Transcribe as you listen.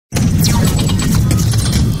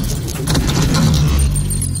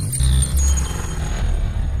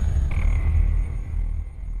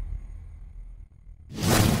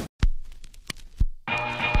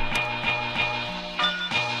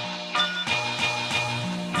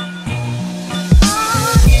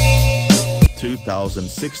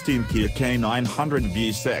2016 Kia K900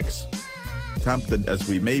 V6. Tempted as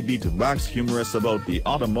we may be to wax humorous about the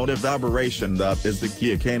automotive aberration that is the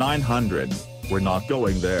Kia K900, we're not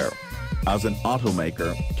going there. As an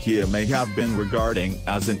automaker, Kia may have been regarding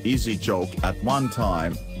as an easy joke at one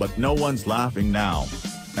time, but no one's laughing now.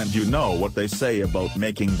 And you know what they say about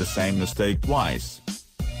making the same mistake twice.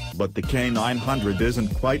 But the K900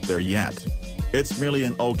 isn't quite there yet. It's merely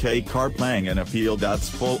an okay car playing in a field that's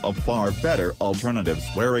full of far better alternatives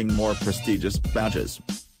wearing more prestigious badges.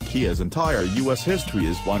 Kia's entire US history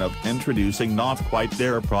is one of introducing not quite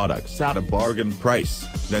their products at a bargain price,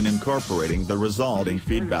 then incorporating the resulting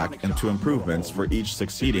feedback into improvements for each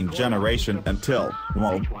succeeding generation until,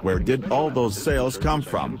 well, where did all those sales come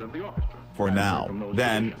from? For now,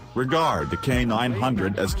 then, regard the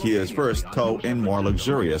K900 as Kia's first toe in more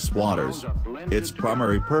luxurious waters. Its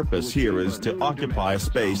primary purpose here is to occupy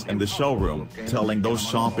space in the showroom, telling those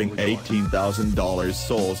shopping $18,000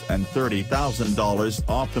 souls and $30,000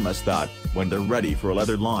 optimists that, when they're ready for a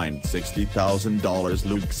leather-lined $60,000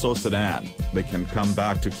 Luxo sedan, they can come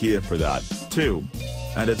back to Kia for that, too.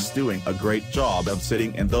 And it's doing a great job of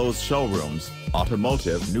sitting in those showrooms.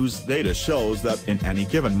 Automotive news data shows that in any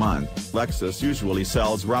given month, Lexus usually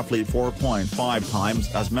sells roughly 4.5 times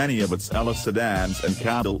as many of its LS sedans and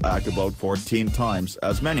Cadillac about 14 times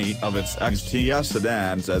as many of its XTS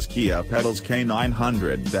sedans as Kia peddles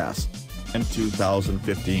K900s. In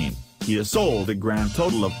 2015, Kia sold a grand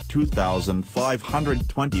total of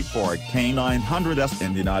 2,524 K900s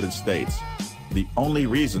in the United States. The only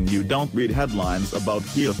reason you don't read headlines about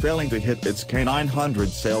Kia failing to hit its K900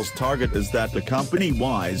 sales target is that the company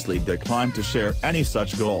wisely declined to share any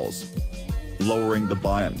such goals. Lowering the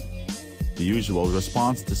buy-in. The usual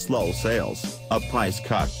response to slow sales, a price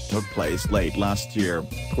cut took place late last year,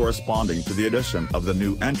 corresponding to the addition of the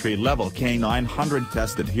new entry-level K900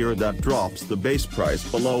 tested here that drops the base price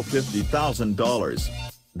below $50,000.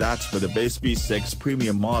 That's for the base V6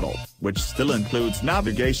 premium model, which still includes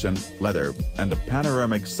navigation, leather, and a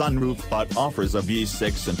panoramic sunroof but offers a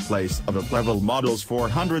V6 in place of a level model's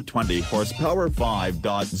 420 horsepower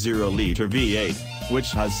 5.0-liter V8,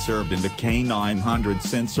 which has served in the K900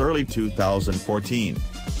 since early 2014.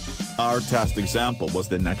 Our test example was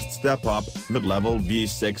the next step up, mid-level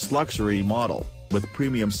V6 luxury model, with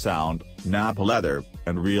premium sound, Napa leather,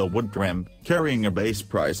 and real wood trim, carrying a base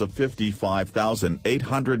price of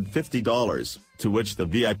 $55,850, to which the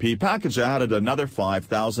VIP package added another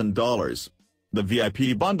 $5,000. The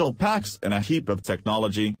VIP bundle packs in a heap of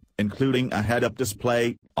technology, including a head-up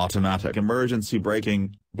display, automatic emergency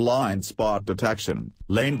braking, blind spot detection,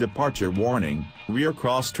 lane departure warning, rear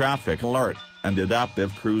cross-traffic alert, and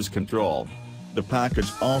adaptive cruise control. The package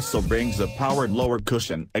also brings a powered lower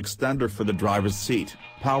cushion extender for the driver's seat,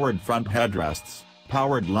 powered front headrests,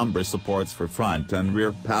 powered lumbar supports for front and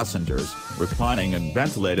rear passengers, reclining and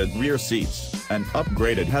ventilated rear seats, an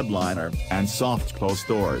upgraded headliner, and soft closed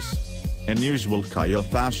doors. In usual Kia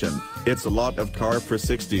fashion, it's a lot of car for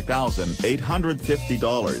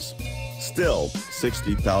 $60,850. Still,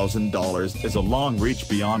 $60,000 is a long reach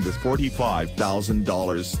beyond the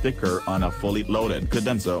 $45,000 sticker on a fully loaded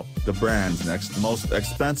Cadenza, the brand's next most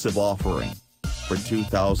expensive offering. For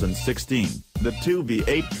 2016, the two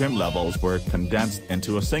V8 trim levels were condensed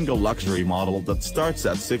into a single luxury model that starts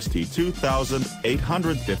at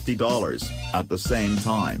 $62,850. At the same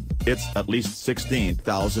time, it's at least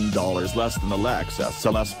 $16,000 less than the Lexus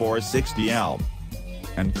LS460 F.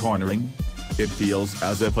 And cornering? It feels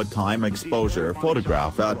as if a time exposure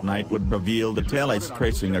photograph at night would reveal the taillights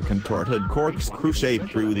tracing a contorted corkscrew shape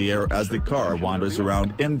through the air as the car wanders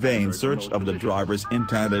around in vain search of the driver's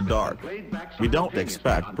intended dark. We don't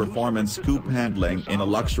expect performance coupe handling in a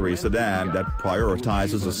luxury sedan that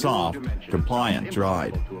prioritizes a soft, compliant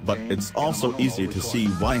ride, but it's also easy to see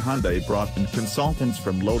why Hyundai brought in consultants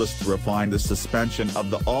from Lotus to refine the suspension of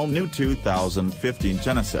the all-new 2015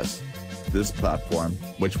 Genesis. This platform,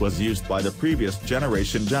 which was used by the previous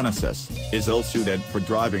generation Genesis, is ill-suited for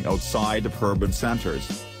driving outside of urban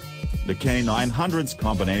centers. The K900's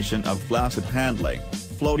combination of flaccid handling,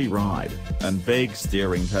 floaty ride, and vague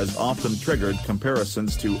steering has often triggered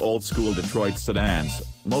comparisons to old-school Detroit sedans,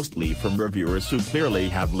 mostly from reviewers who clearly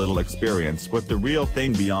have little experience with the real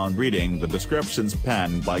thing beyond reading the descriptions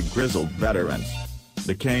penned by grizzled veterans.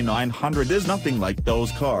 The K900 is nothing like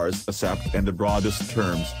those cars except in the broadest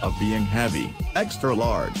terms of being heavy,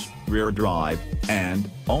 extra-large, rear-drive, and,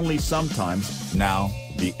 only sometimes, now,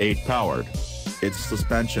 V8 powered. Its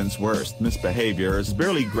suspension's worst misbehaviors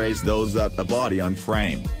barely graze those that a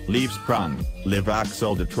body-on-frame, leaf-sprung,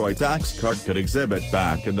 live-axle Detroit axe cart could exhibit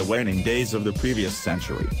back in the waning days of the previous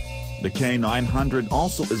century. The K900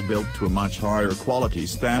 also is built to a much higher quality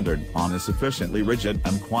standard on a sufficiently rigid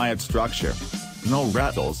and quiet structure. No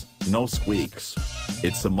rattles, no squeaks.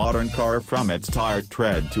 It's a modern car from its tire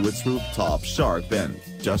tread to its rooftop shark fin,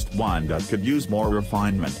 just one that could use more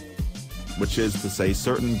refinement. Which is to say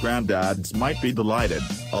certain granddads might be delighted,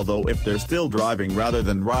 although if they're still driving rather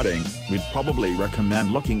than riding, we'd probably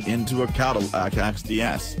recommend looking into a Cadillac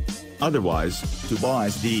XDS. Otherwise, to buy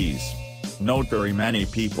these. Not very many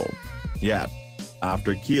people. Yet.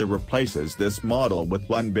 After Kia replaces this model with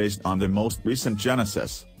one based on the most recent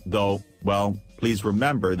Genesis, though, well, please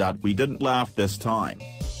remember that we didn't laugh this time.